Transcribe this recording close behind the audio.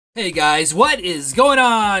Hey guys, what is going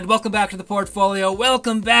on? Welcome back to the portfolio.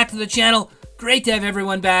 Welcome back to the channel. Great to have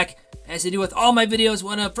everyone back. As I do with all my videos, I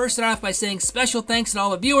want to first start off by saying special thanks to all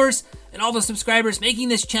the viewers and all the subscribers making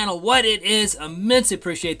this channel what it is. Immensely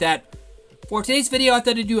appreciate that. For today's video, I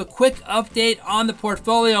thought I'd do a quick update on the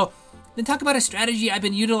portfolio, then talk about a strategy I've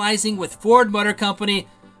been utilizing with Ford Motor Company,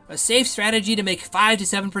 a safe strategy to make 5 to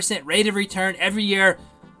 7% rate of return every year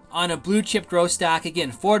on a blue chip growth stock.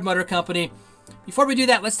 Again, Ford Motor Company. Before we do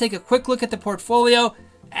that, let's take a quick look at the portfolio.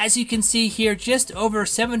 As you can see here, just over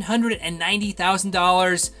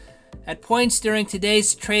 $790,000 at points during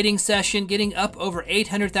today's trading session, getting up over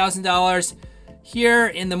 $800,000 here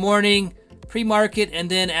in the morning pre-market, and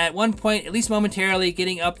then at one point, at least momentarily,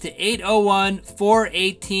 getting up to 801,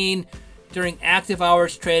 418 during active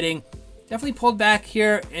hours trading. Definitely pulled back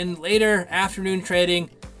here in later afternoon trading.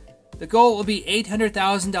 The goal will be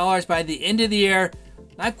 $800,000 by the end of the year.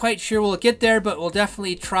 Not quite sure we'll get there, but we'll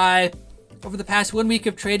definitely try. Over the past 1 week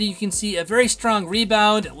of trading, you can see a very strong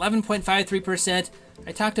rebound, 11.53%.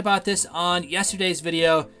 I talked about this on yesterday's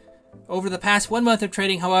video. Over the past 1 month of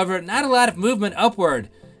trading, however, not a lot of movement upward.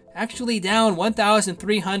 Actually down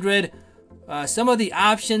 1,300. Some of the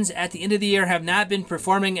options at the end of the year have not been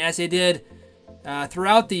performing as they did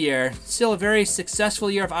throughout the year. Still a very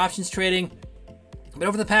successful year of options trading. But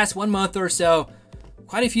over the past 1 month or so,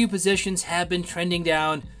 quite a few positions have been trending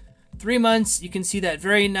down. 3 months, you can see that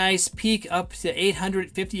very nice peak up to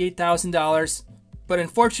 $858,000. But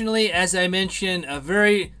unfortunately, as I mentioned, a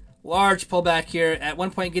very large pullback here, at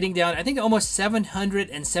one point getting down, I think almost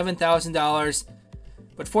 $707,000.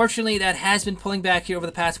 But fortunately, that has been pulling back here over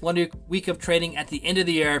the past 1 week of trading at the end of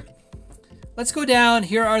the year. Let's go down.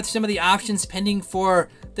 Here are some of the options pending for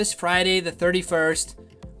this Friday, the 31st.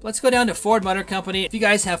 Let's go down to Ford Motor Company. If you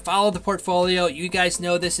guys have followed the portfolio, you guys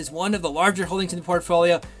know this is one of the larger holdings in the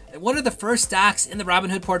portfolio and one of the first stocks in the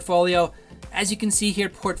Robinhood portfolio. As you can see here,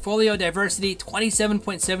 portfolio diversity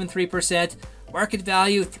 27.73%, market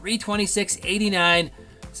value 326.89.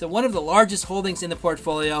 So one of the largest holdings in the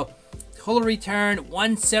portfolio. Total return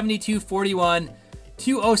 172.41,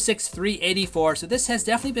 206.384. So this has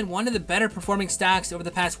definitely been one of the better performing stocks over the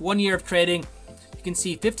past 1 year of trading. You can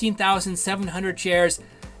see 15,700 shares.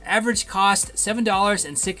 Average cost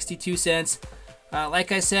 $7.62.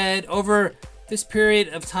 Like I said, over this period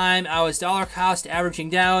of time, I was dollar cost averaging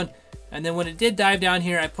down. And then when it did dive down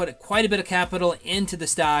here, I put quite a bit of capital into the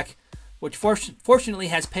stock, which fortunately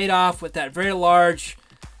has paid off with that very large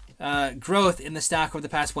growth in the stock over the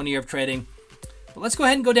past 1 year of trading. But let's go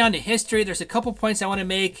ahead and go down to history. There's a couple points I want to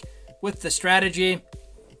make with the strategy.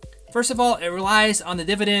 First of all, it relies on the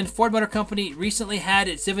dividend. Ford Motor Company recently had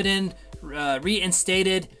its dividend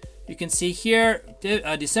reinstated. You can see here,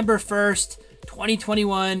 December 1st,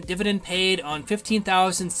 2021, dividend paid on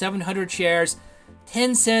 15,700 shares,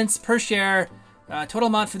 10 cents per share. Total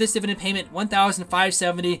amount for this dividend payment,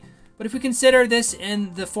 $1,570. But if we consider this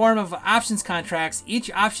in the form of options contracts,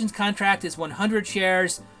 each options contract is 100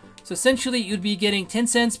 shares. So essentially, you'd be getting 10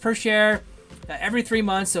 cents per share every 3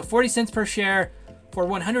 months, so 40 cents per share. For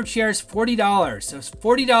 100 shares, $40. So it's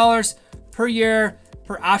 $40 per year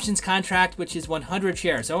per options contract, which is 100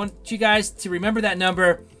 shares. So I want you guys to remember that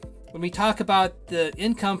number when we talk about the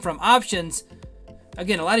income from options.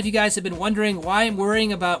 Again, a lot of you guys have been wondering why I'm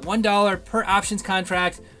worrying about $1 per options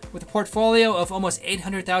contract with a portfolio of almost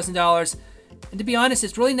 $800,000. And to be honest,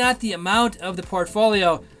 it's really not the amount of the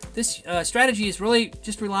portfolio. This strategy is really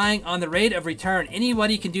just relying on the rate of return.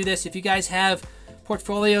 Anybody can do this. If you guys have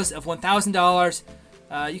portfolios of $1,000,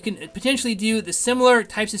 you can potentially do the similar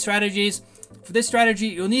types of strategies. For this strategy,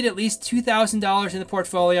 you'll need at least $2,000 in the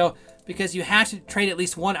portfolio because you have to trade at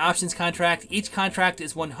least one options contract. Each contract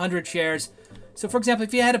is 100 shares. So for example,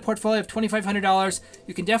 if you had a portfolio of $2,500,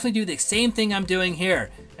 you can definitely do the same thing I'm doing here.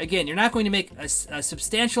 Again, you're not going to make a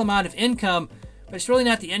substantial amount of income, but it's really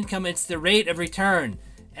not the income, it's the rate of return.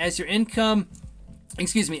 As your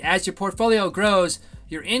portfolio grows,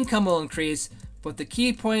 your income will increase. But the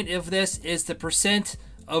key point of this is the percent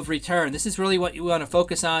of return. This is really what you want to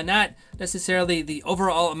focus on, not necessarily the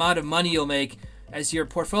overall amount of money you'll make. As your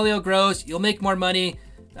portfolio grows, you'll make more money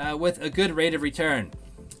with a good rate of return.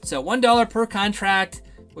 So $1 per contract,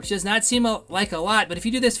 which does not seem like a lot, but if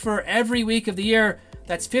you do this for every week of the year,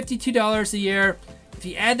 that's $52 a year. If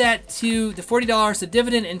you add that to the $40 of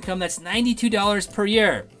dividend income, that's $92 per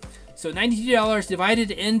year. So $92 divided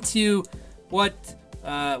into what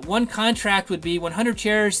one contract would be, 100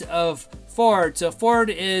 shares of Ford. So Ford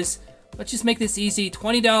is, let's just make this easy,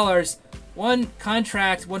 $20. One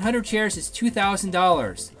contract, 100 shares is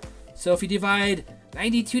 $2,000. So if you divide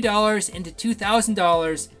 $92 into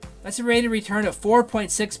 $2,000, that's a rate of return of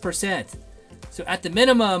 4.6%. So at the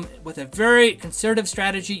minimum, with a very conservative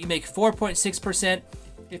strategy, you make 4.6%.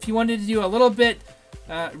 If you wanted to do a little bit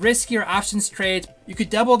riskier options trades, you could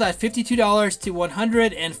double that $52 to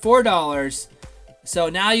 $104. So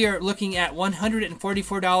now you're looking at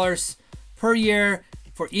 $144 per year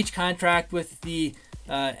for each contract, with the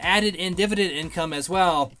added in dividend income as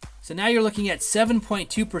well. So now you're looking at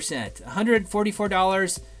 7.2%.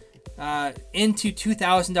 $144 into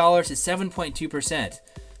 $2,000 is 7.2%.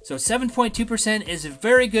 So 7.2% is a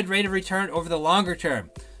very good rate of return over the longer term.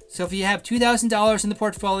 So if you have $2,000 in the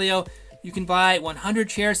portfolio, you can buy 100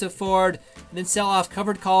 shares of Ford and then sell off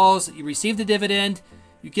covered calls. You receive the dividend,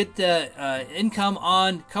 you get the income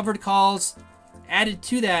on covered calls added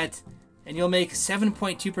to that, and you'll make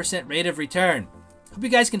 7.2% rate of return. Hope you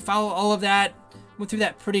guys can follow all of that. Went through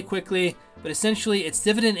that pretty quickly, but essentially it's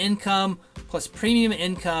dividend income plus premium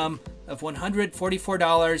income of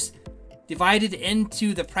 $144 divided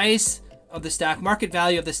into the price of the stock, market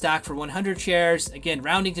value of the stock for 100 shares. Again,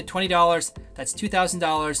 rounding to $20, that's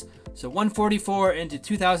 $2,000. So 144 into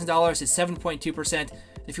 $2,000 is 7.2%.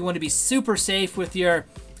 If you want to be super safe with your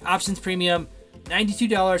options premium,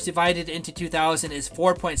 $92 divided into 2,000 is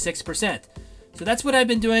 4.6%. So that's what I've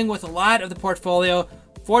been doing with a lot of the portfolio,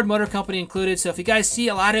 Ford Motor Company included. So if you guys see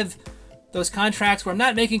a lot of those contracts where I'm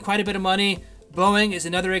not making quite a bit of money, Boeing is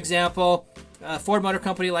another example, Ford Motor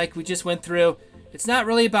Company like we just went through. It's not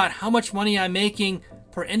really about how much money I'm making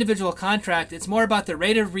per individual contract. It's more about the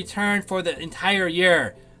rate of return for the entire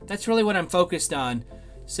year. That's really what I'm focused on.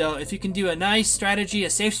 So if you can do a nice strategy, a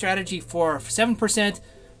safe strategy for 7%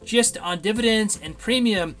 just on dividends and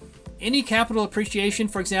premium, any capital appreciation,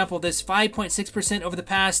 for example, this 5.6% over the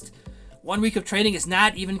past 1 week of trading is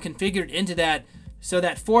not even configured into that. So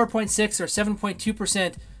that 4.6 or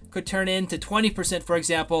 7.2% could turn into 20%, for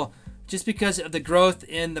example, just because of the growth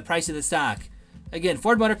in the price of the stock. Again,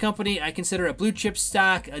 Ford Motor Company, I consider a blue chip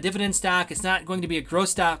stock, a dividend stock. It's not going to be a growth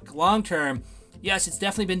stock long term. Yes, it's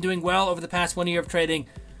definitely been doing well over the past 1 year of trading,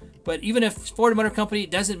 but even if Ford Motor Company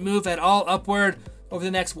doesn't move at all upward over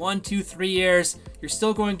the next 1, 2, 3 years, you're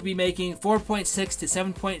still going to be making 4.6 to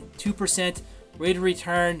 7.2% rate of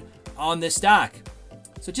return on this stock.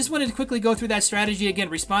 So just wanted to quickly go through that strategy again,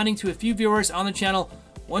 responding to a few viewers on the channel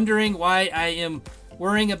wondering why I am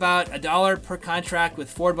worrying about $1 per contract with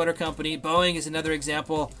Ford Motor Company. Boeing is another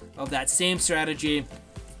example of that same strategy.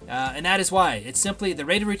 And that is why. It's simply the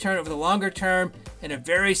rate of return over the longer term and a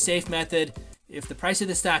very safe method. If the price of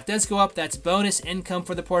the stock does go up, that's bonus income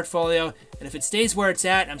for the portfolio. And if it stays where it's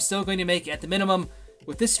at, I'm still going to make, at the minimum,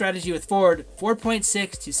 with this strategy with Ford,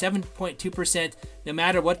 4.6 to 7.2%, no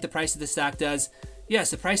matter what the price of the stock does.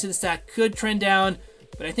 Yes, the price of the stock could trend down,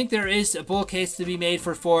 but I think there is a bull case to be made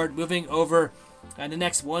for Ford moving over in the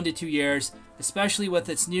next 1 to 2 years, especially with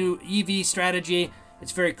its new EV strategy.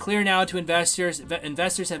 It's very clear now to investors.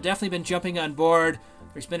 Investors have definitely been jumping on board.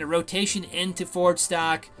 There's been a rotation into Ford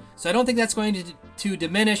stock. So I don't think that's going to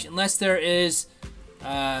diminish unless there is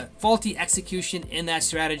faulty execution in that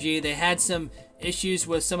strategy. They had some issues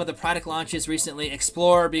with some of the product launches recently,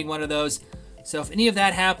 Explorer being one of those. So if any of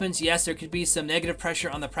that happens, yes, there could be some negative pressure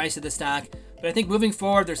on the price of the stock. But I think moving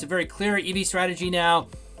forward, there's a very clear EV strategy now.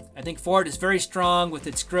 I think Ford is very strong with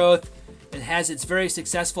its growth. It has its very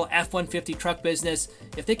successful F-150 truck business.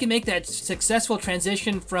 If they can make that successful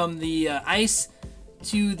transition from the ICE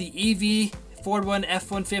to the EV Ford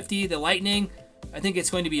F-150, the Lightning, I think it's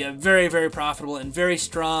going to be a very, very profitable and very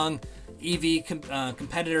strong EV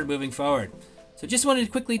competitor moving forward. So just wanted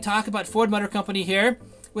to quickly talk about Ford Motor Company here.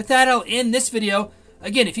 With that, I'll end this video.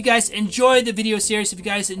 Again, if you guys enjoy the video series, if you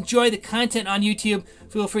guys enjoy the content on YouTube,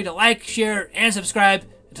 feel free to like, share, and subscribe.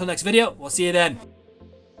 Until next video, we'll see you then.